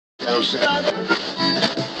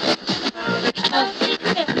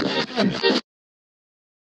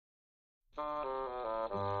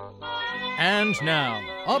And now,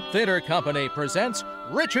 Up Theater Company presents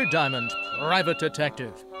Richard Diamond, Private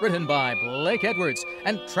Detective, written by Blake Edwards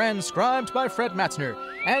and transcribed by Fred Matzner,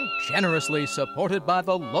 and generously supported by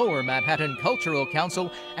the Lower Manhattan Cultural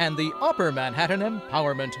Council and the Upper Manhattan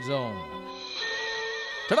Empowerment Zone.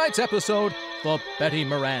 Tonight's episode, The Betty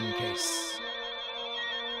Moran Case.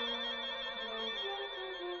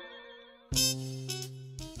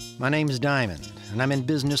 My name's Diamond, and I'm in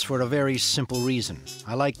business for a very simple reason.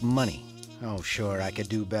 I like money. Oh, sure, I could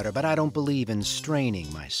do better, but I don't believe in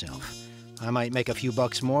straining myself. I might make a few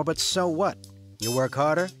bucks more, but so what? You work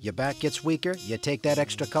harder, your back gets weaker, you take that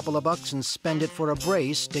extra couple of bucks and spend it for a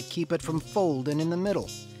brace to keep it from folding in the middle.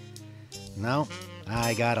 No,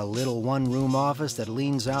 I got a little one-room office that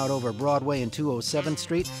leans out over Broadway and 207th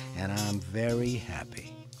Street, and I'm very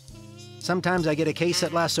happy. Sometimes I get a case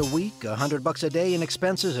that lasts a week, $100 a day in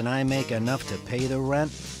expenses, and I make enough to pay the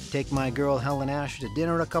rent, take my girl HELEN to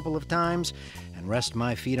dinner a couple of times, and rest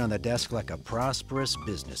my feet on the desk like a prosperous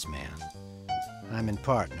businessman. I'm in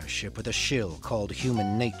partnership with a shill called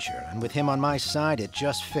Human Nature, and with him on my side, it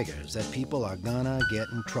just figures that people are gonna get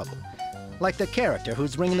in trouble. Like the character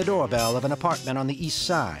who's ringing the doorbell of an apartment on the East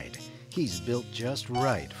Side. He's built just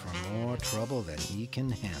right for more trouble than he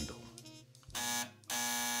can handle.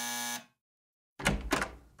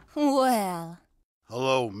 Well.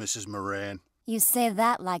 Hello, Mrs. Moran. You say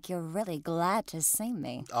that like you're really glad to see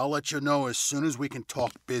me. I'll let you know as soon as we can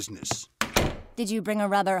talk business. Did you bring a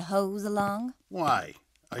rubber hose along? Why?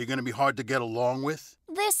 Are you going to be hard to get along with?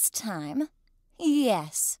 This time,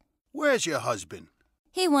 yes. Where's your husband?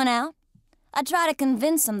 He went out. I tried to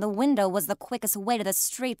convince him the window was the quickest way to the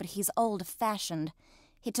street, but he's old-fashioned.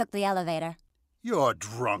 He took the elevator. You're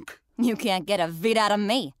drunk. You can't get a beat out of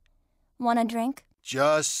me. Want a drink?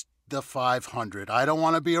 Just the 500. I don't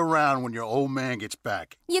want to be around when your old man gets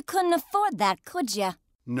back. You couldn't afford that, could you?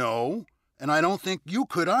 No, and I don't think you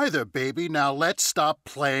could either, baby. Now let's stop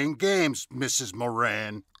playing games, Mrs.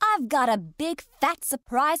 Moran. I've got a big fat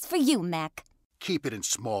surprise for you, Mac. Keep it in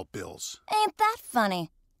small bills. Ain't that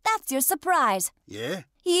funny? That's your surprise. Yeah?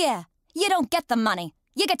 Yeah. You don't get the money.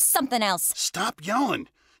 You get something else. Stop yelling.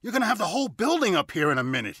 You're going to have the whole building up here in a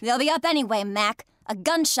minute. They'll be up anyway, Mac. A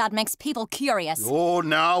gunshot makes people curious. Oh,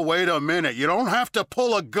 now, wait a minute. You don't have to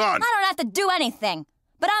pull a gun. I don't have to do anything.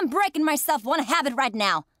 But I'm breaking myself one habit right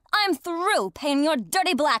now. I'm through paying your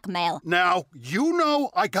dirty blackmail. Now, you know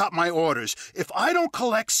I got my orders. If I don't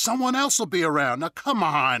collect, someone else will be around. Now, come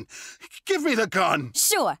on. Give me the gun.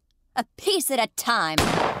 Sure. A piece at a time.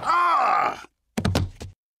 Ah!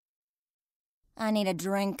 I need a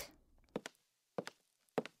drink.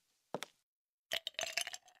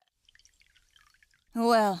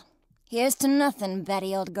 Well, here's to nothing,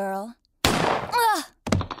 Betty, old girl. Ugh!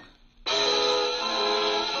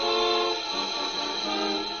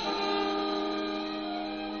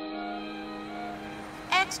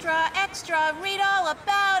 Extra, extra, read all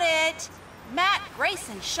about it. Matt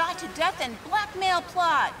Grayson shot to death in blackmail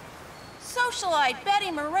plot. Socialite Betty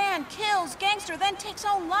Moran kills gangster, then takes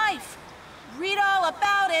own life. Read all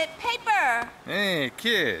about it. Paper. Hey,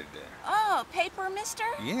 kid. Oh, paper, mister?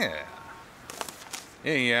 Yeah.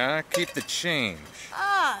 Here you are. Keep the change.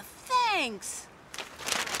 Ah, thanks.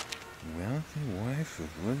 Wealthy wife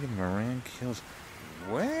of William Moran kills...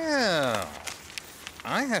 Well,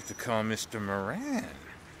 I have to call Mr. Moran.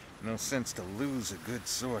 No sense to lose a good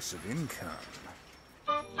source of income.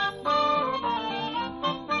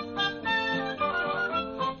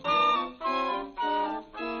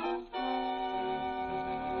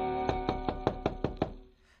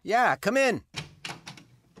 Yeah, come in.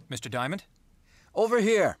 Mr. Diamond? Over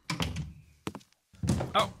here.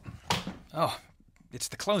 Oh, it's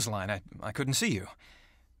the clothesline. I couldn't see you.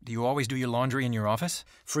 Do you always do your laundry in your office?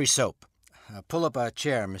 Free soap. Pull up a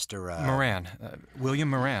chair, Mr. Moran. William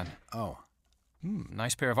Moran. Oh.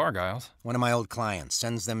 Nice pair of Argyles. One of my old clients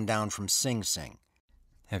sends them down from Sing Sing.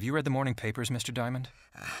 Have you read the morning papers, Mr. Diamond?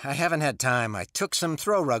 I haven't had time. I took some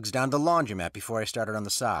throw rugs down to the laundromat before I started on the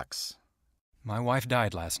socks. My wife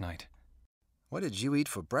died last night. What did you eat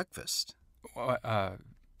for breakfast?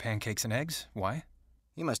 Pancakes and eggs? Why?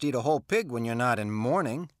 You must eat a whole pig when you're not in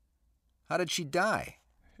mourning. How did she die?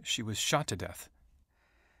 She was shot to death.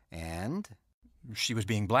 And? She was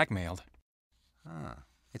being blackmailed.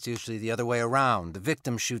 It's usually the other way around. The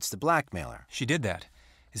victim shoots the blackmailer. She did that.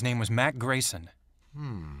 His name was Mac Grayson.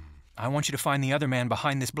 I want you to find the other man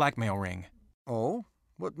behind this blackmail ring. Oh?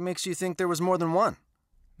 What makes you think there was more than one?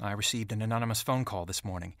 I received an anonymous phone call this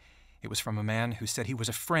morning. It was from a man who said he was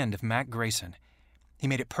a friend of Mac Grayson. He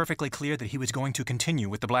made it perfectly clear that he was going to continue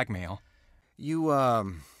with the blackmail. You,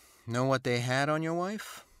 know what they had on your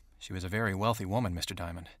wife? She was a very wealthy woman, Mr.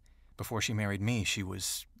 Diamond. Before she married me, she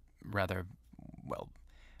was rather, well,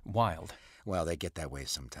 wild. Well, they get that way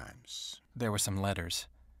sometimes. There were some letters.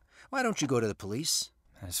 Why don't you go to the police?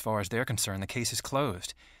 As far as they're concerned, the case is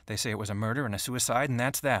closed. They say it was a murder and a suicide, and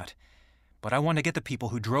that's that. But I want to get the people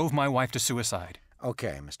who drove my wife to suicide.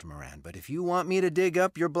 Okay, Mr. Moran, but if you want me to dig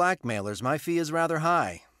up your blackmailers, my fee is rather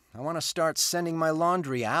high. I want to start sending my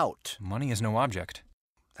laundry out. Money is no object.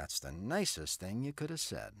 That's the nicest thing you could have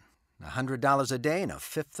said. $100 a day and a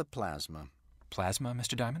fifth of plasma. Plasma,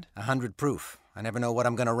 Mr. Diamond? 100 proof. I never know what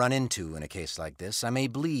I'm going to run into in a case like this. I may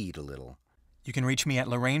bleed a little. You can reach me at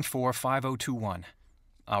Lorraine 45021.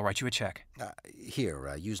 I'll write you a check.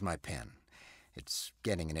 Here, use my pen. It's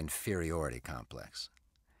getting an inferiority complex.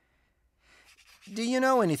 Do you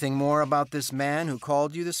know anything more about this man who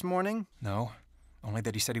called you this morning? No, only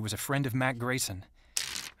that he said he was a friend of Matt Grayson.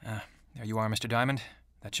 There you are, Mr. Diamond.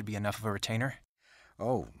 That should be enough of a retainer.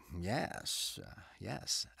 Oh, yes,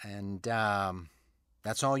 yes. And,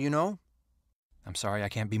 that's all you know? I'm sorry I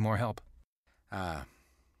can't be more help.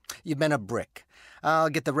 You've been a brick. I'll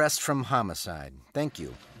get the rest from homicide. Thank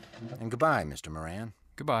you. And goodbye, Mr. Moran.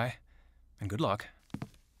 Goodbye, and good luck.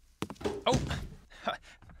 Oh!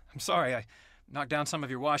 I'm sorry, I knocked down some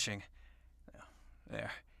of your washing.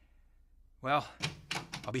 There. Well,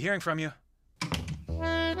 I'll be hearing from you.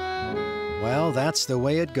 Well, that's the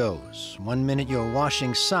way it goes. 1 minute you're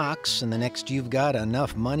washing socks, and the next you've got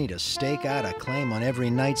enough money to stake out a claim on every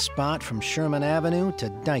night spot from Sherman Avenue to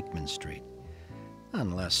Dyckman Street.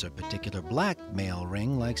 Unless a particular blackmail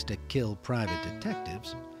ring likes to kill private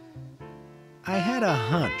detectives. I had a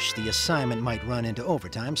hunch the assignment might run into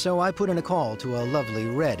overtime, so I put in a call to a lovely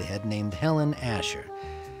redhead named Helen Asher.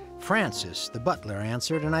 Francis, the butler,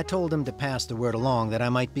 answered, and I told him to pass the word along that I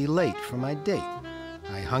might be late for my date.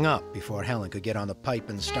 I hung up before Helen could get on the pipe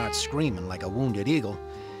and start screaming like a wounded eagle.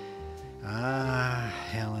 Ah,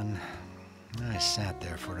 Helen. I sat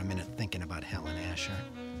there for a minute thinking about Helen Asher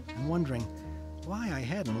and wondering why I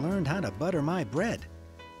hadn't learned how to butter my bread.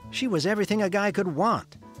 She was everything a guy could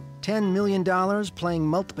want. $10 million playing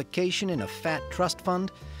multiplication in a fat trust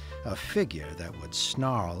fund, a figure that would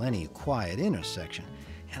snarl any quiet intersection,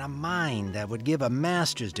 and a mind that would give a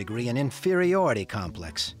master's degree an inferiority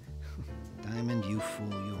complex. Diamond, you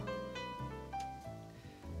fool, you.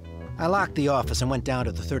 I locked the office and went down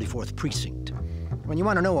to the 34th precinct. When you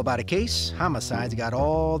want to know about a case, homicide's got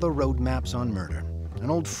all the road maps on murder. An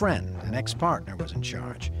old friend, an ex-partner, was in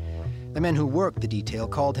charge. The men who worked the detail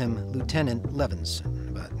called him Lieutenant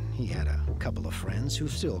Levinson, but he had a couple of friends who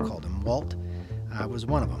still called him Walt. I was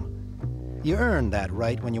one of them. You earn that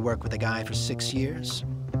right when you work with a guy for 6 years.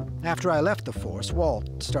 After I left the force,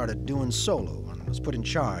 Walt started doing solo and was put in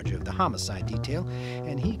charge of the homicide detail,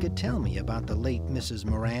 and he could tell me about the late Mrs.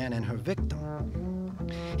 Moran and her victim.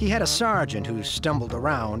 He had a sergeant who stumbled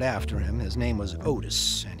around after him. His name was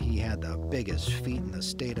Otis, and he had the biggest feet in the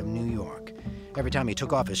state of New York. Every time he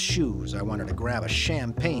took off his shoes, I wanted to grab a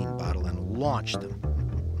champagne bottle and launch them.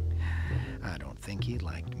 I don't think he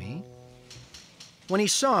liked me. When he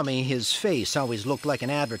saw me, his face always looked like an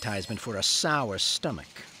advertisement for a sour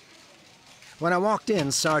stomach. When I walked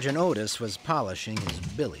in, Sergeant Otis was polishing his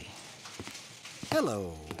billy.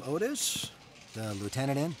 Hello, Otis. The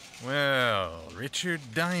lieutenant in? Well, Richard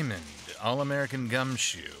Diamond, All-American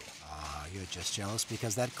Gumshoe. Ah, you're just jealous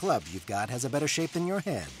because that club you've got has a better shape than your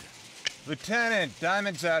head. Lieutenant,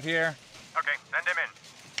 Diamond's out here. Okay, send him in.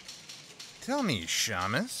 Tell me,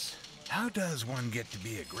 Shamus, how does one get to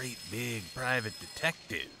be a great big private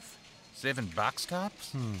detective? 7 box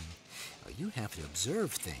tops? Well, you have to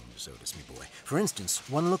observe things, Otis, me boy. For instance,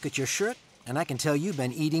 one look at your shirt, and I can tell you've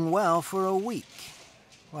been eating well for a week.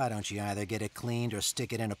 Why don't you either get it cleaned or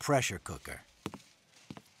stick it in a pressure cooker?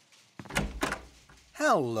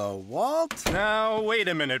 Hello, Walt. Now, wait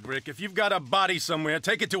a minute, Rick. If you've got a body somewhere,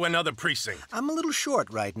 take it to another precinct. I'm a little short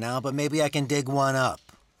right now, but maybe I can dig one up.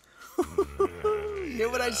 Hear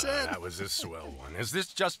what I said? That was a swell one. Is this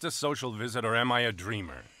just a social visit, or am I a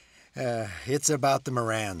dreamer? It's about the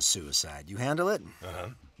Moran suicide. You handle it?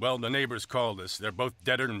 Well, the neighbors called us. They're both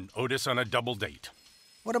deader than Otis on a double date.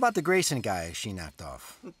 What about the Grayson guy she knocked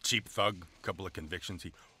off? Cheap thug, couple of convictions.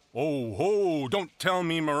 Oh, don't tell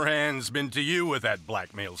me Moran's been to you with that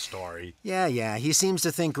blackmail story. Yeah, he seems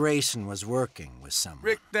to think Grayson was working with someone.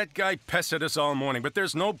 Rick, that guy pestered us all morning, but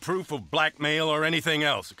there's no proof of blackmail or anything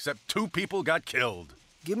else, except 2 people got killed.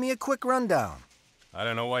 Give me a quick rundown. I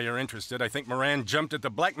don't know why you're interested. I think Moran jumped at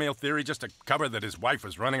the blackmail theory just to cover that his wife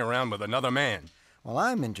was running around with another man. Well,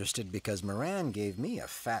 I'm interested because Moran gave me a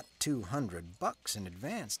fat $200 in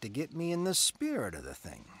advance to get me in the spirit of the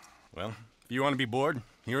thing. Well, if you want to be bored,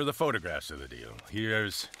 here are the photographs of the deal.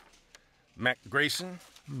 Here's Mac Grayson.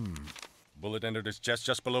 Bullet entered his chest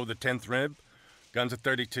just below the 10th rib. Gun's at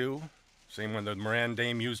 .32. Same one the Moran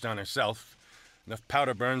dame used on herself. Enough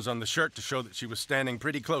powder burns on the shirt to show that she was standing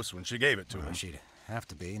pretty close when she gave it to him. She'd have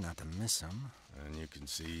to be, not to miss him. And you can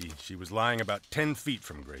see she was lying about 10 feet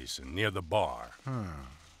from Grayson, near the bar.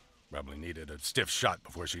 Probably needed a stiff shot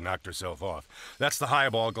before she knocked herself off. That's the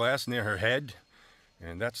highball glass near her head.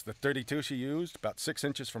 And that's the .32 she used, about 6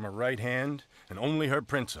 inches from her right hand, and only her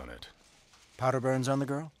prints on it. Powder burns on the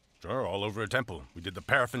girl? Sure, all over her temple. We did the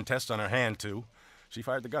paraffin test on her hand, too. She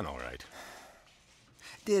fired the gun all right.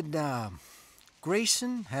 Did,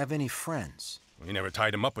 Grayson have any friends? We never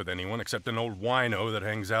tied him up with anyone except an old wino that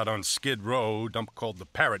hangs out on Skid Row, dump called the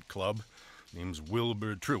Parrot Club. Name's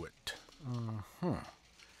WILBUR TRUETT.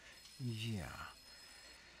 Yeah.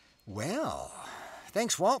 Well,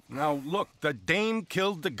 thanks, Walt. Now, look, the dame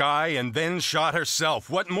killed the guy and then shot herself.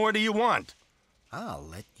 What more do you want? I'll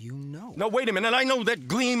let you know. No, wait a minute. I know that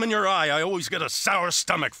gleam in your eye. I always get a sour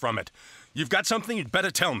stomach from it. You've got something? You'd better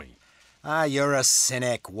tell me. You're a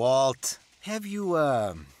cynic, Walt. Have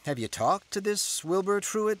you talked to this WILBUR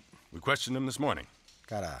TRUETT? We questioned him this morning.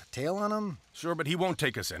 Got a tail on him? Sure, but he won't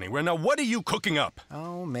take us anywhere. Now, what are you cooking up?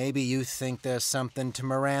 Oh, maybe you think there's something to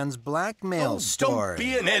Moran's blackmail story. Don't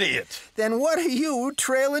be an idiot. Then what are you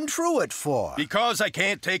trailing TRUETT for? Because I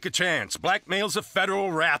can't take a chance. Blackmail's a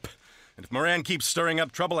federal rap. And if Moran keeps stirring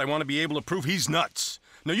up trouble, I want to be able to prove he's nuts.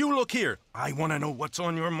 Now, you look here. I want to know what's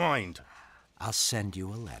on your mind. I'll send you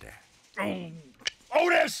a letter. Oh,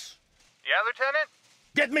 Otis! Yeah, Lieutenant?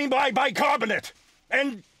 Get me my bicarbonate!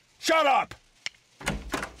 And shut up!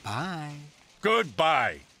 Bye.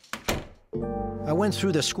 Goodbye. I went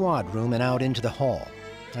through the squad room and out into the hall.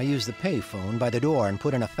 I used the payphone by the door and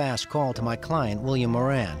put in a fast call to my client, William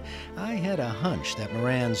Moran. I had a hunch that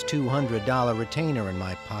Moran's $200 retainer in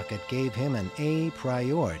my pocket gave him an A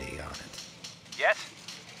priority on it. Yes?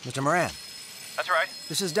 Mr. Moran. That's right.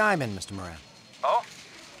 This is Diamond, Mr. Moran. Oh?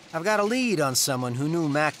 I've got a lead on someone who knew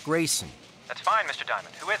Mac Grayson. That's fine, Mr.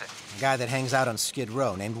 Diamond. Who is it? A guy that hangs out on Skid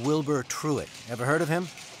Row, named WILBUR TRUETT. Ever heard of him?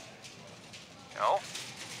 No.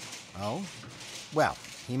 Oh? Well,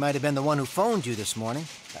 he might have been the one who phoned you this morning.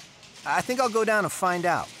 I think I'll go down and find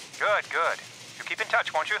out. Good, good. You keep in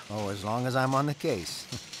touch, won't you? Oh, as long as I'm on the case.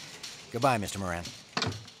 Goodbye, Mr. Moran.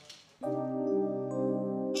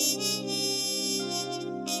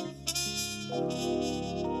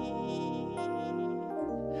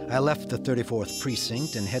 I left the 34th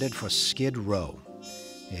Precinct and headed for Skid Row.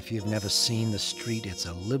 If you've never seen the street, it's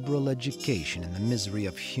a liberal education in the misery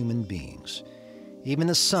of human beings. Even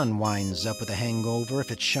the sun winds up with a hangover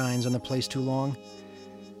if it shines on the place too long.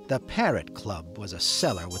 The Parrot Club was a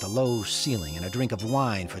cellar with a low ceiling and a drink of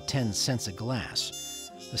wine for 10 cents a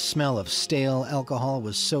glass. The smell of stale alcohol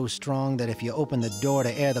was so strong that if you opened the door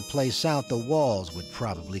to air the place out, the walls would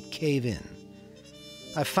probably cave in.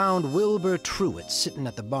 I found WILBUR TRUETT sitting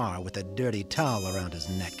at the bar with a dirty towel around his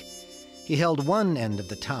neck. He held one end of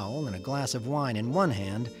the towel and a glass of wine in one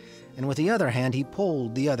hand, and with the other hand he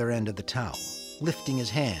pulled the other end of the towel, lifting his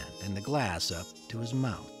hand and the glass up to his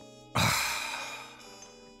mouth.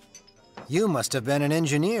 You must have been an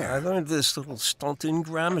engineer. I learned this little stunt in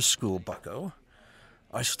grammar school, bucko.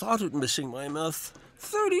 I started missing my mouth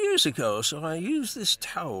 30 years ago, so I use this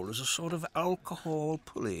towel as a sort of alcohol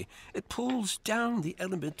pulley. It pulls down the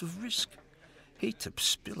element of risk. Hate to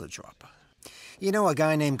spill a drop. You know a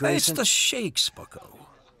guy named Grayson? It's the shakes, bucko.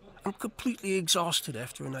 I'm completely exhausted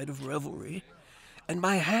after a night of revelry, and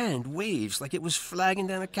my hand waves like it was flagging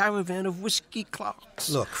down a caravan of whiskey clocks.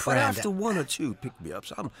 Look, friend... But after one or two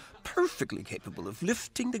pick-me-ups, I'm perfectly capable of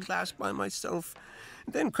lifting the glass by myself.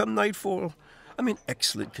 And then come nightfall, I'm in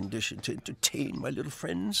excellent condition to entertain my little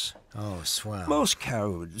friends. Oh, swell. Most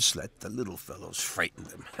cowards let the little fellows frighten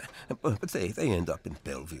them. But they end up in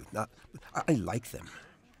Bellevue. I like them.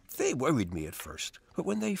 They worried me at first, but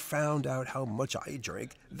when they found out how much I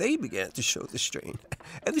drank, they began to show the strain.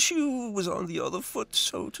 And the shoe was on the other foot,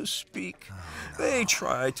 so to speak. Oh, no. They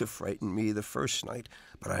tried to frighten me the first night,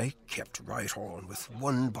 but I kept right on with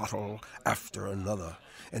one bottle after another,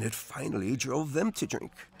 and it finally drove them to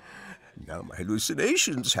drink. Now my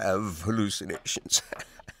hallucinations have hallucinations.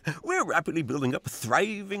 We're rapidly building up a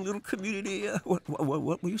thriving little community.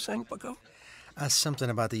 What were you saying, bucko? Something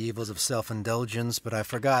about the evils of self-indulgence, but I've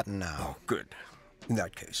forgotten now. Oh, good. In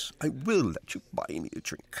that case, I will let you buy me a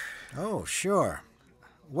drink. Oh, sure.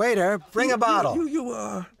 Waiter, bring a bottle.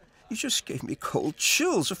 You just gave me cold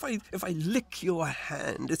chills. If I lick your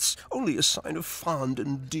hand, it's only a sign of fond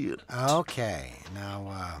endearment. Okay.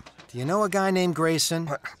 Now, do you know a guy named Grayson?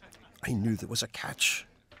 I knew there was a catch.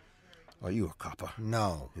 Are you a copper?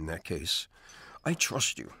 No. In that case, I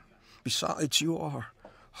trust you. Besides, you are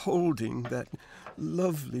holding that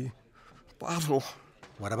lovely bottle.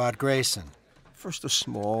 What about Grayson? First, a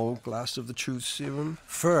small glass of the truth serum.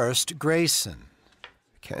 First, Grayson.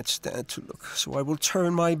 I can't stand to look, so I will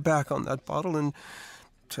turn my back on that bottle and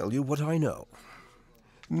tell you what I know.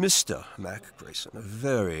 Mr. Mac Grayson, a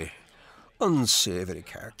very unsavory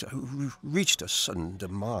character who reached a sudden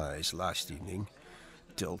demise last evening,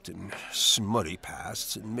 dealt in smutty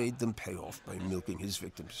pasts and made them pay off by milking his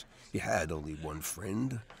victims. He had only one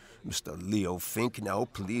friend, Mr. Leo Fink. Now,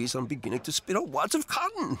 please, I'm beginning to spit out wads of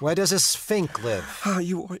cotton. Where does this Fink live?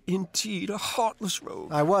 You are indeed a heartless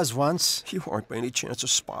rogue. I was once. You aren't by any chance a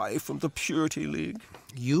spy from the Purity League?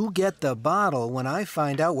 You get the bottle when I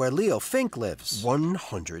find out where Leo Fink lives.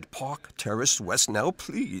 100 Park Terrace West. Now,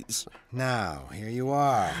 please. Now, here you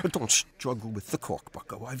are. But don't struggle with the cork,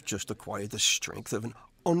 bucko. I've just acquired the strength of an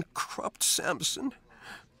uncropped Samson.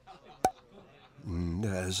 And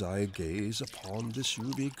as I gaze upon this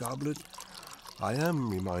ruby goblet, I am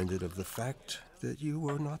reminded of the fact that you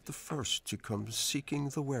were not the first to come seeking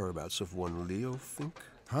the whereabouts of one Leo Fink.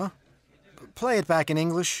 Huh? Play it back in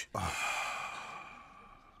English.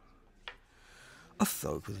 A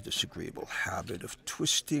thug with a disagreeable habit of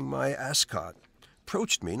twisting my ascot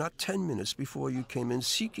approached me not 10 minutes before you came in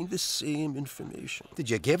seeking the same information. Did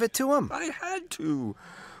you give it to him? I had to.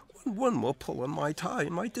 One more pull on my tie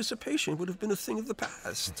and my dissipation would have been a thing of the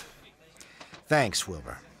past. Thanks,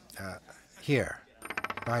 Wilbur. Here,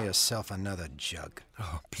 buy yourself another jug.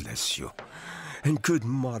 Oh, bless you. And good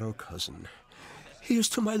morrow, cousin. Here's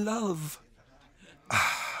to my love.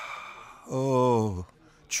 Oh,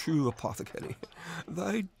 true apothecary,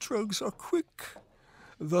 thy drugs are quick.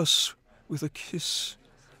 Thus, with a kiss,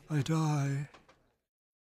 I die.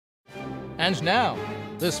 And now,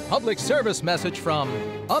 this public service message from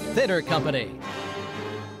Up Theater Company.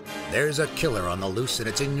 There's a killer on the loose, and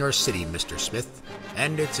it's in your city, Mr. Smith.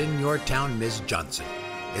 And it's in your town, Ms. Johnson.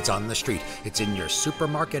 It's on the street, it's in your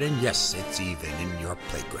supermarket, and yes, it's even in your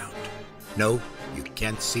playground. No, you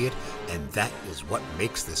can't see it, and that is what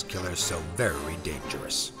makes this killer so very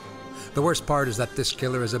dangerous. The worst part is that this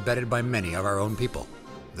killer is abetted by many of our own people.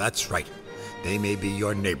 That's right. They may be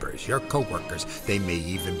your neighbors, your co-workers. They may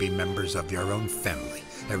even be members of your own family.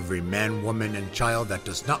 Every man, woman, and child that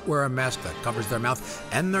does not wear a mask that covers their mouth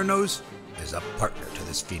and their nose is a partner to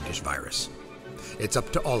this fiendish virus. It's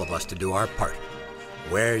up to all of us to do our part.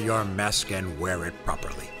 Wear your mask and wear it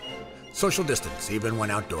properly. Social distance, even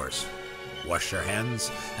when outdoors. Wash your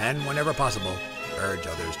hands, and whenever possible, urge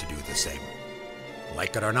others to do the same.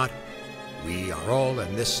 Like it or not, we are all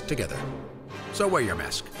in this together. So wear your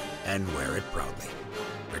mask, and wear it proudly.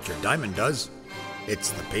 Richard Diamond does.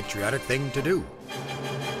 It's the patriotic thing to do.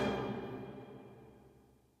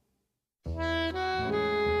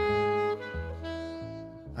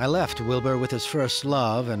 I left Wilbur with his first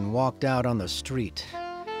love and walked out on the street.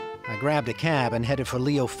 I grabbed a cab and headed for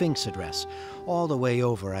Leo Fink's address. All the way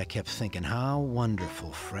over, I kept thinking how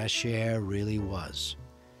wonderful fresh air really was.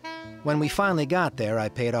 When we finally got there, I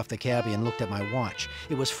paid off the cabbie and looked at my watch.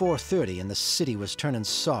 It was 4:30, and the city was turning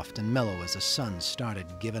soft and mellow as the sun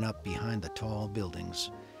started giving up behind the tall buildings.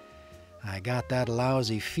 I got that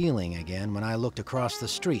lousy feeling again when I looked across the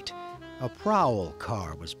street. A prowl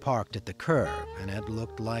car was parked at the curb, and it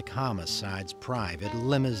looked like Homicide's private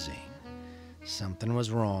limousine. Something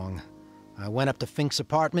was wrong. I went up to Fink's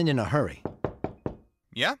apartment in a hurry.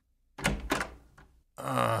 Yeah?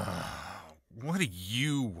 What do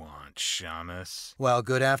you want, Shamus? Well,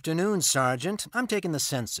 good afternoon, Sergeant. I'm taking the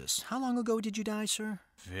census. How long ago did you die, sir?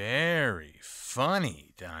 Very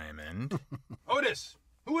funny, Diamond. Otis,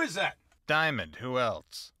 who is that? Diamond, who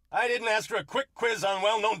else? I didn't ask for a quick quiz on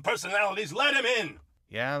well-known personalities. Let him in!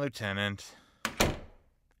 Yeah, Lieutenant.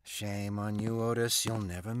 Shame on you, Otis. You'll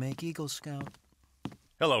never make Eagle Scout.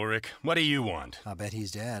 Hello, Rick. What do you want? I'll bet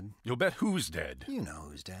he's dead. You'll bet who's dead? You know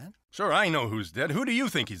who's dead. Sure, I know who's dead. Who do you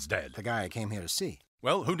think is dead? The guy I came here to see.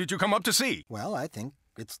 Well, who did you come up to see? Well, I think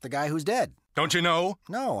it's the guy who's dead. Don't you know?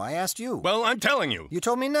 No, I asked you. Well, I'm telling you. You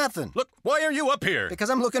told me nothing. Look, why are you up here? Because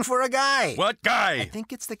I'm looking for a guy. What guy? I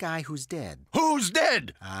think it's the guy who's dead. Who's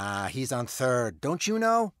dead? He's on 3rd. Don't you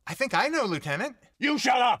know? I think I know, Lieutenant. You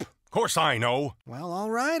shut up! Of course I know. Well, all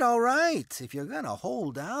right. If you're gonna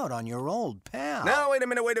hold out on your old pal... Now, wait a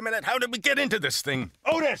minute. How did we get into this thing?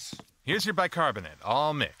 Otis! Here's your bicarbonate,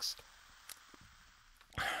 all mixed.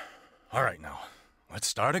 All right, now, let's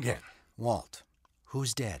start again. Walt,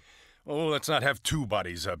 who's dead? Oh, let's not have two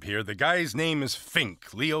bodies up here. The guy's name is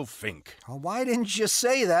Fink, Leo Fink. Well, why didn't you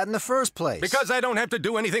say that in the first place? Because I don't have to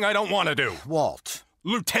do anything I don't want to do. Walt.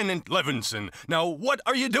 Lieutenant Levinson, now what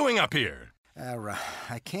are you doing up here?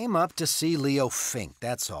 I came up to see Leo Fink,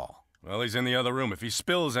 that's all. Well, he's in the other room. If he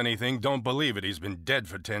spills anything, don't believe it. He's been dead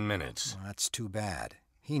for 10 minutes. Well, that's too bad.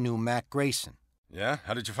 He knew Mac Grayson. Yeah?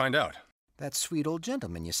 How did you find out? That sweet old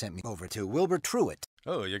gentleman you sent me over to, Wilbur TRUETT.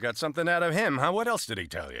 Oh, you got something out of him, huh? What else did he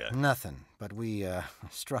tell you? Nothing, but we,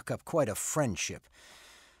 struck up quite a friendship.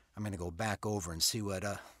 I'm gonna go back over and see what,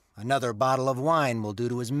 another bottle of wine will do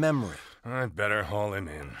to his memory. I'd better haul him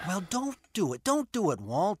in. Well, don't do it. Don't do it,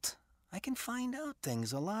 Walt. I can find out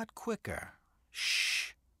things a lot quicker.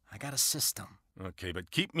 Shh. I got a system. Okay,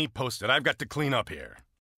 but keep me posted. I've got to clean up here.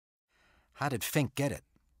 How did Fink get it?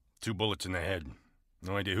 2 bullets in the head.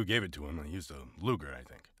 No idea who gave it to him. He used a Luger, I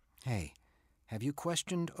think. Hey, have you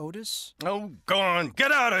questioned Otis? Oh, go on.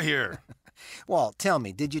 Get out of here. Walt, tell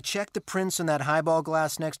me, did you check the prints on that highball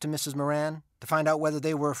glass next to Mrs. Moran to find out whether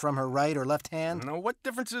they were from her right or left hand? No, what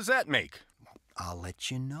difference does that make? I'll let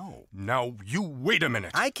you know. Now, you wait a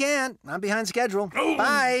minute. I can't. I'm behind schedule. Oh.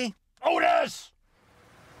 Bye. Otis!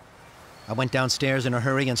 I went downstairs in a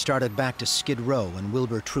hurry and started back to Skid Row and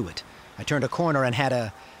Wilbur TRUETT. I turned a corner and had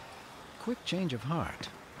a quick change of heart.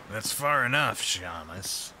 That's far enough,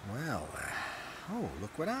 Shamus. Well, oh,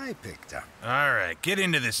 look what I picked up. All right, get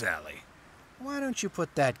into this alley. Why don't you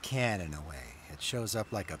put that cannon away? It shows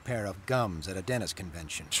up like a pair of gums at a dentist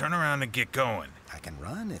convention. Turn around and get going. I can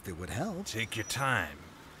run if it would help. Take your time.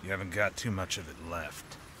 You haven't got too much of it left.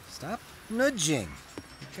 Stop nudging.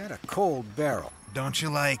 You've got a cold barrel. Don't you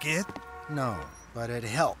like it? No, but it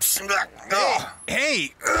helps.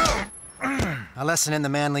 Hey! A lesson in the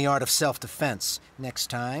manly art of self-defense. Next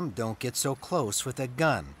time, don't get so close with a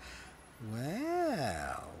gun.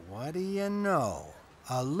 Well, what do you know?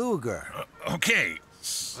 A Luger. Okay,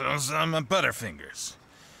 so some Butterfingers.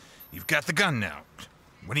 You've got the gun now.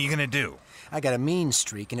 What are you gonna do? I got a mean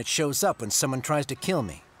streak, and it shows up when someone tries to kill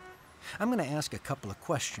me. I'm gonna ask a couple of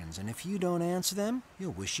questions, and if you don't answer them,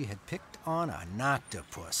 you'll wish you had picked on an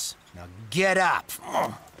octopus. Now get up!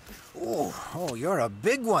 Oh, you're a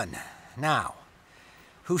big one. Now,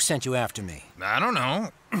 who sent you after me? I don't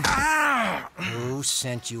know. Who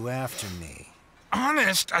sent you after me?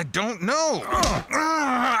 Honest, I don't know.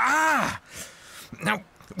 Now,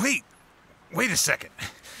 wait a second.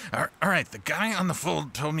 All right, the guy on the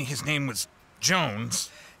fold told me his name was Jones.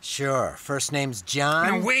 Sure, first name's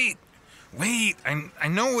John? Now, wait. I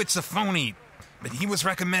know it's a phony, but he was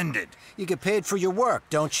recommended. You get paid for your work,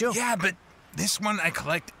 don't you? Yeah, but this one I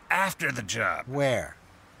collect after the job. Where?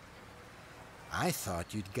 I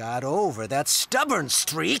thought you'd got over that stubborn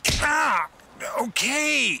streak.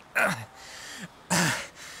 Okay. The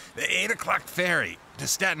 8 o'clock ferry to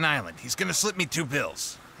Staten Island. He's gonna slip me 2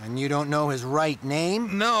 bills. And you don't know his right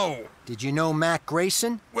name? No. Did you know Mac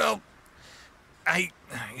Grayson? Well, I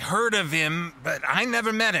heard of him, but I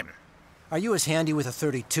never met him. Are you as handy with a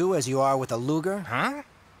 .32 as you are with a Luger? Huh?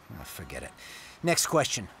 Oh, forget it. Next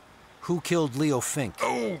question. Who killed Leo Fink?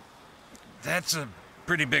 Oh, that's a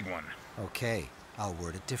pretty big one. Okay, I'll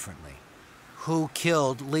word it differently. Who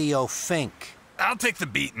killed Leo Fink? I'll take the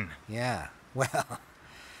beating. Yeah, well,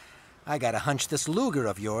 I got a hunch this Luger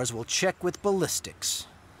of yours will check with ballistics.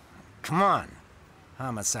 Come on.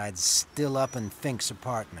 Homicide's still up in Fink's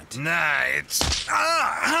apartment. Nah, it's...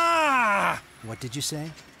 What did you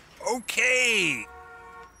say? Okay.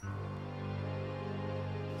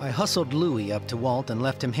 I hustled Louie up to Walt and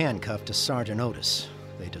left him handcuffed to Sergeant Otis.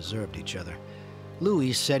 They deserved each other.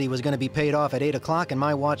 Louie said he was going to be paid off at 8 o'clock, and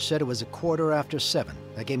my watch said it was 7:15.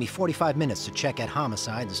 That gave me 45 minutes to check at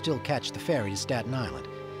homicide and still catch the ferry to Staten Island.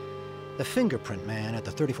 The fingerprint man at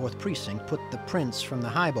the 34th Precinct put the prints from the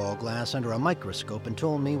highball glass under a microscope and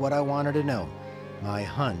told me what I wanted to know. My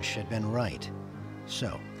hunch had been right.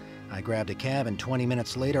 So, I grabbed a cab, and 20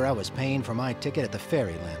 minutes later I was paying for my ticket at the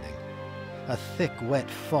ferry landing. A thick, wet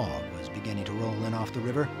fog was beginning to roll in off the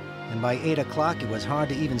river, and by 8 o'clock it was hard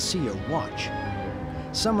to even see your watch.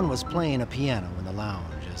 Someone was playing a piano in the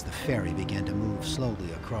lounge as the ferry began to move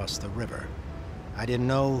slowly across the river. I didn't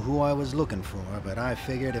know who I was looking for, but I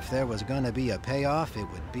figured if there was going to be a payoff, it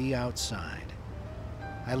would be outside.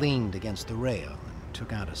 I leaned against the rail and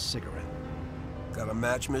took out a cigarette. Got a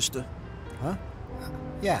match, mister? Huh?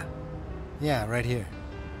 Yeah, right here.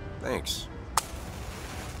 Thanks.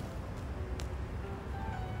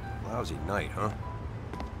 Lousy night, huh?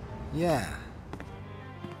 Yeah.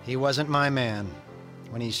 He wasn't my man.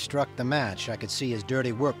 When he struck the match, I could see his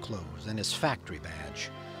dirty work clothes and his factory badge.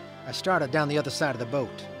 I started down the other side of the boat.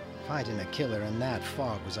 Finding a killer in that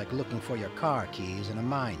fog was like looking for your car keys in a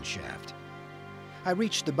mine shaft. I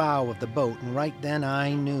reached the bow of the boat, and right then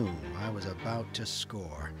I knew I was about to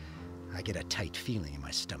score. I get a tight feeling in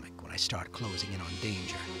my stomach when I start closing in on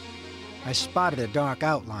danger. I spotted a dark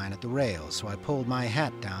outline at the rail, so I pulled my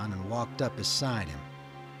hat down and walked up beside him.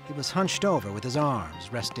 He was hunched over with his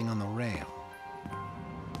arms resting on the rail.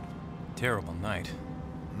 Terrible night.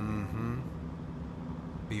 Mm-hmm.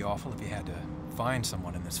 Be awful if you had to find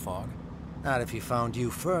someone in this fog. Not if he found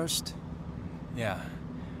you first. Yeah.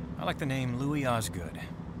 I like the name Louis Osgood.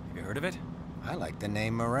 Have you heard of it? I like the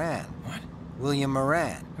name Moran. What? William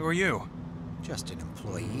Moran. Who are you? Just an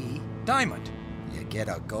employee. Diamond. You get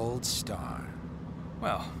a gold star.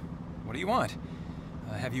 Well, what do you want?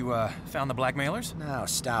 Have you, found the blackmailers? Now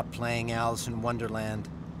stop playing Alice in Wonderland.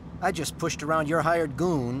 I just pushed around your hired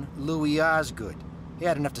goon, Louis Osgood. He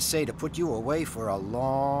had enough to say to put you away for a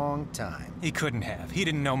long time. He couldn't have. He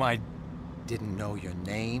didn't know my... Didn't know your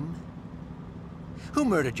name? Who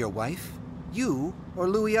murdered your wife? You or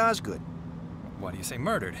Louis Osgood? Why do you say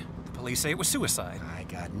murdered? The police say it was suicide. I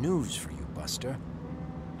got news for you, Buster.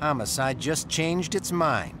 Homicide just changed its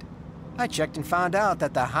mind. I checked and found out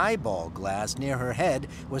that the highball glass near her head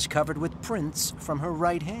was covered with prints from her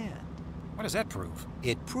right hand. What does that prove?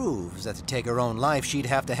 It proves that to take her own life, she'd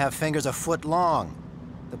have to have fingers a foot long.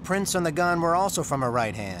 The prints on the gun were also from her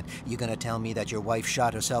right hand. You gonna tell me that your wife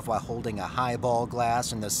shot herself while holding a highball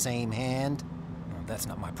glass in the same hand? Well, that's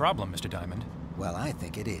not my problem, Mr. Diamond. Well, I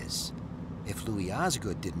think it is. If Louis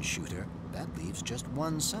Osgood didn't shoot her, that leaves just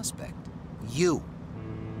one suspect. You.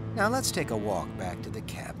 Now let's take a walk back to the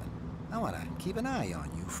cabin. I want to keep an eye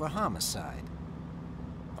on you for homicide.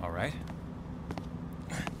 All right.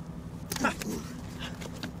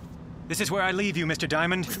 This is where I leave you, Mr.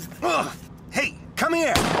 Diamond. Hey, come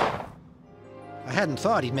here! I hadn't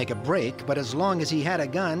thought he'd make a break, but as long as he had a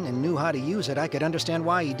gun and knew how to use it, I could understand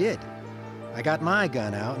why he did. I got my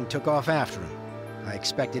gun out and took off after him. I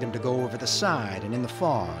expected him to go over the side and in the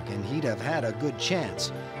fog, and he'd have had a good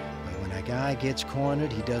chance. But when a guy gets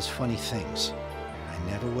cornered, he does funny things.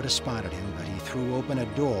 I never would have spotted him, but he threw open a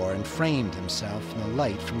door and framed himself in the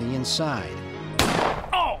light from the inside.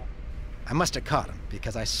 Oh! I must have caught him,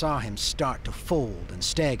 because I saw him start to fold and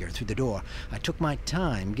stagger through the door. I took my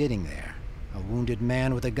time getting there. A wounded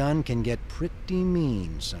man with a gun can get pretty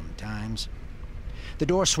mean sometimes. The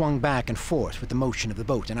door swung back and forth with the motion of the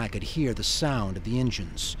boat, and I could hear the sound of the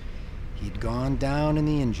engines. He'd gone down in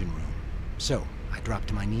the engine room. So I dropped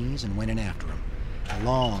to my knees and went in after him. A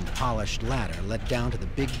long, polished ladder led down to the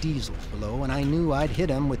big diesels below, and I knew I'd hit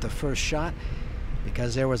him with the first shot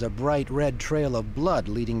because there was a bright red trail of blood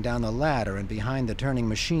leading down the ladder and behind the turning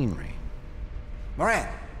machinery. Moran!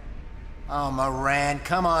 Oh, Moran,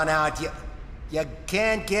 come on out. You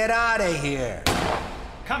can't get out of here.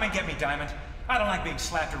 Come and get me, Diamond. I don't like being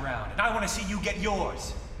slapped around, and I want to see you get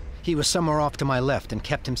yours. He was somewhere off to my left and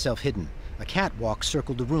kept himself hidden. A catwalk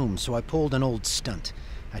circled the room, so I pulled an old stunt.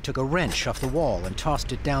 I took a wrench off the wall and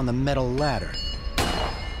tossed it down the metal ladder.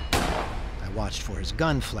 I watched for his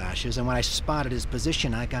gun flashes, and when I spotted his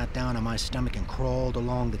position, I got down on my stomach and crawled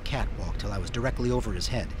along the catwalk till I was directly over his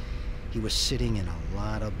head. He was sitting in a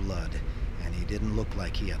lot of blood, and he didn't look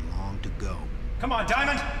like he had long to go. Come on,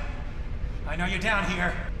 Diamond! I know you're down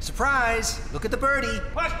here. Surprise! Look at the birdie!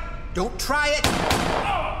 What? Don't try it!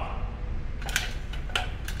 Oh!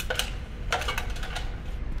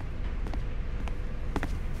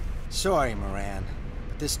 Sorry, Moran,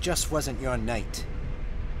 but this just wasn't your night.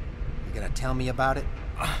 You gonna tell me about it?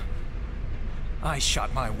 I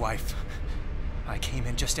shot my wife. I came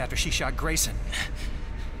in just after she shot Grayson.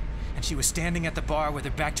 And she was standing at the bar with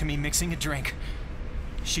her back to me mixing a drink.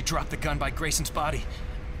 She dropped the gun by Grayson's body.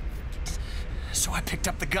 So I picked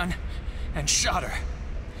up the gun and shot her.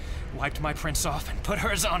 Wiped my prints off and put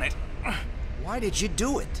hers on it. Why did you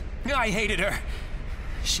do it? I hated her.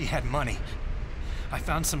 She had money. I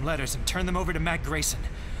found some letters and turned them over to Matt Grayson,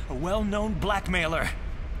 a well-known blackmailer.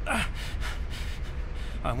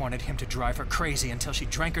 I wanted him to drive her crazy until she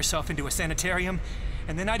drank herself into a sanitarium,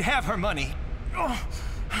 and then I'd have her money. I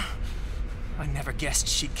never guessed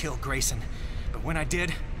she'd kill Grayson, but when I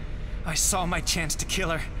did, I saw my chance to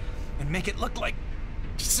kill her and make it look like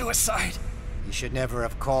suicide. You should never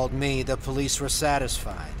have called me. The police were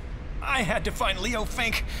satisfied. I had to find Leo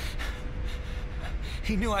Fink.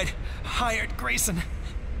 He knew I'd hired Grayson,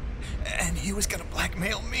 and he was gonna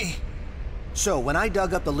blackmail me. So when I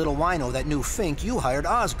dug up the little wino that knew Fink, you hired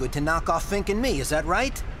Osgood to knock off Fink and me, is that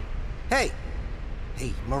right? Hey,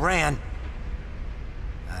 Moran.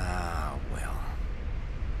 Ah, well.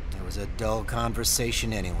 It was a dull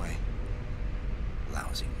conversation anyway.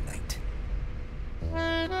 Lousy night.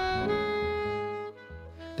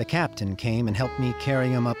 The captain came and helped me carry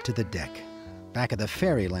him up to the deck. Back at the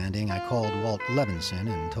ferry landing, I called Walt Levinson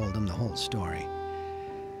and told him the whole story.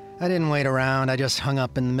 I didn't wait around. I just hung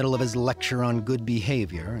up in the middle of his lecture on good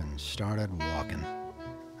behavior and started walking.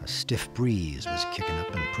 A stiff breeze was kicking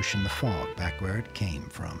up and pushing the fog back where it came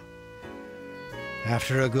from.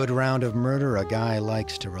 After a good round of murder, a guy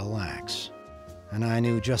likes to relax. And I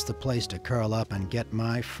knew just the place to curl up and get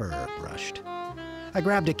my fur brushed. I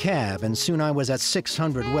grabbed a cab, and soon I was at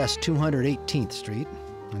 600 West 218th Street,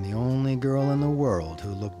 and the only girl in the world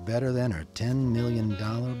who looked better than her $10 million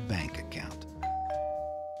bank account.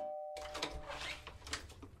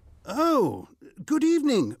 Oh, good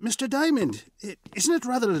evening, Mr. Diamond. Isn't it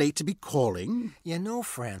rather late to be calling? You know,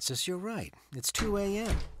 Francis, you're right. It's 2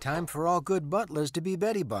 a.m. Time for all good butlers to be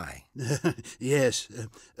Betty by. Yes.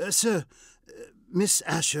 Sir, Miss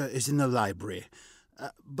Asher is in the library.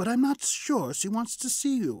 But I'm not sure she wants to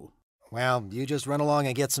see you. Well, you just run along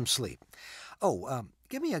and get some sleep. Oh,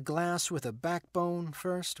 give me a glass with a backbone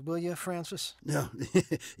first, will you, Francis? No.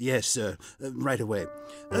 Yes, sir. Right away.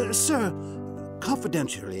 Sir,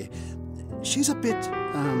 confidentially, she's a bit,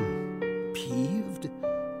 peeved.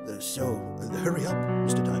 So, hurry up,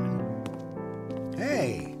 Mr. Diamond.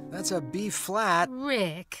 Hey, that's a B flat.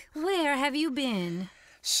 Rick, where have you been?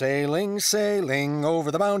 Sailing, sailing over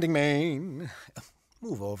the bounding main.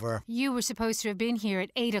 Move over. You were supposed to have been here at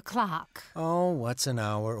 8 o'clock. Oh, what's an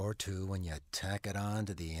hour or two when you tack it on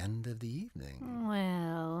to the end of the evening?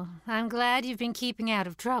 Well, I'm glad you've been keeping out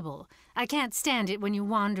of trouble. I can't stand it when you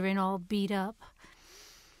wander in all beat up.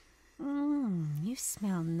 You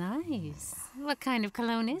smell nice. What kind of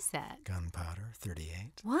cologne is that? Gunpowder,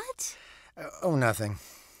 38. What? Oh, nothing.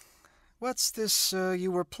 What's this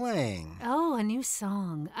you were playing? Oh, a new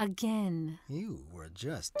song. Again. You were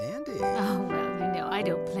just dandy. Oh, well, you know, I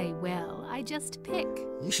don't play well. I just pick.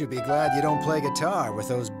 You should be glad you don't play guitar with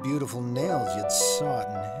those beautiful nails you'd saw it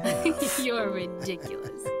in half. You're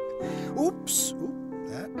ridiculous. Oops. Oop,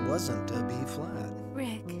 that wasn't a B flat.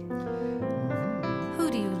 Rick,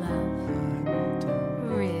 who do you love?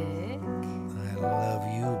 Rick? I love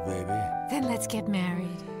you, baby. Then let's get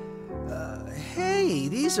married. Hey,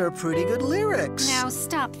 these are pretty good lyrics. Now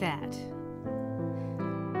stop that.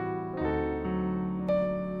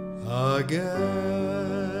 Again,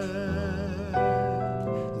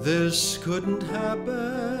 this couldn't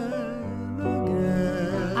happen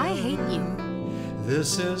again. I hate you.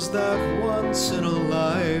 This is that once in a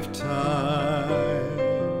lifetime.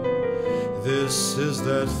 This is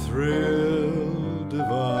that thrill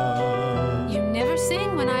divine. You never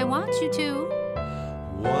sing when I want you to.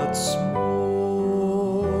 What's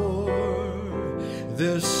more,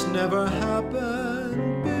 this never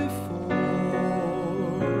happened before.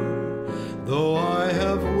 Though I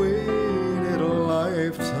have waited a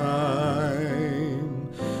lifetime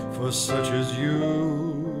for such as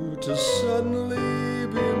you to suddenly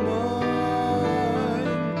be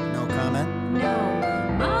mine. No comment? No.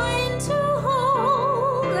 Mine to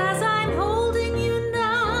hold as I'm holding you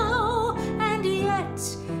now, and yet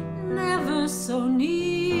never so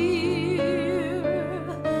near.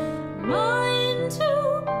 Mine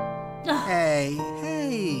to... Hey,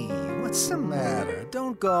 what's the matter?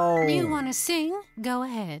 Don't go. You want to sing? Go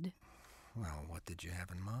ahead. Well, what did you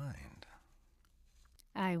have in mind?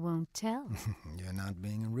 I won't tell. You're not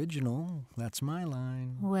being original. That's my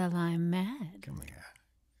line. Well, I'm mad. Come here.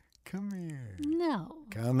 Come here. No.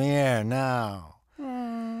 Come here now.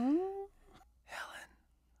 Helen.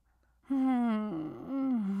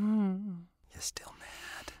 You're still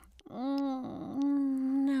mad?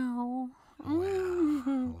 No.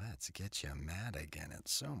 Well, let's get you mad again.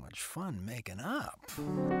 It's so much fun making up.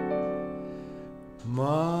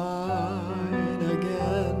 Mine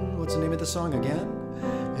again. What's the name of the song again?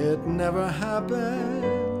 It never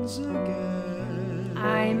happens again.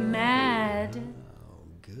 I'm mad. Oh,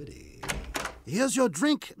 goody. Here's your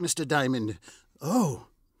drink, Mr. Diamond. Oh,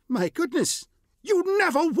 my goodness. You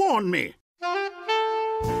never warned me.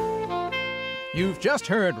 You've just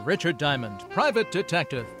heard Richard Diamond, Private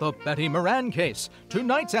Detective, The Betty Moran Case.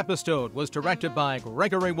 Tonight's episode was directed by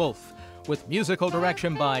Gregory Wolfe, with musical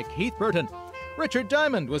direction by Keith Burton. Richard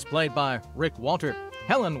Diamond was played by Rick Walter.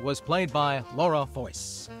 Helen was played by Laura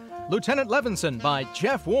Fois. Lieutenant Levinson by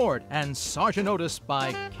Jeff Ward, and Sergeant Otis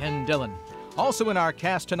by Ken Dillon. Also in our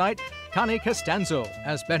cast tonight, Connie Castanzo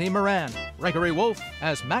as Betty Moran, Gregory Wolfe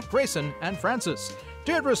as Matt Grayson and Francis,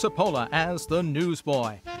 Deirdre Cipolla as the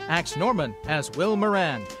newsboy, Axe Norman as Will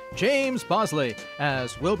Moran, James Bosley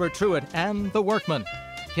as Wilbur TRUETT and the workman,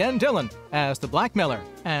 Ken Dillon as the blackmailer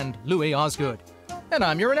and Louis Osgood. And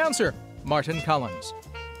I'm your announcer, Martin Collins.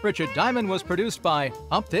 Richard Diamond was produced by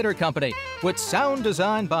Up Theater Company, with sound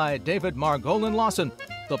design by David Margolin Lawson.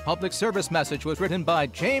 The public service message was written by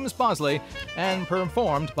James Bosley and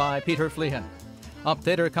performed by Peter Flihan. Up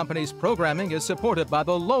Theater Company's programming is supported by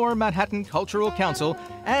the Lower Manhattan Cultural Council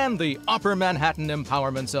and the Upper Manhattan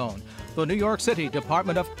Empowerment Zone, the New York City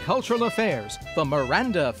Department of Cultural Affairs, the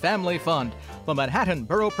Miranda Family Fund, the Manhattan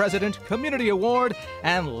Borough President Community Award,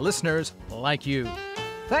 and listeners like you.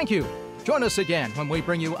 Thank you. Join us again when we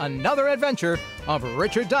bring you another adventure of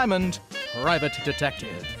Richard Diamond, Private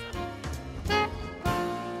Detective.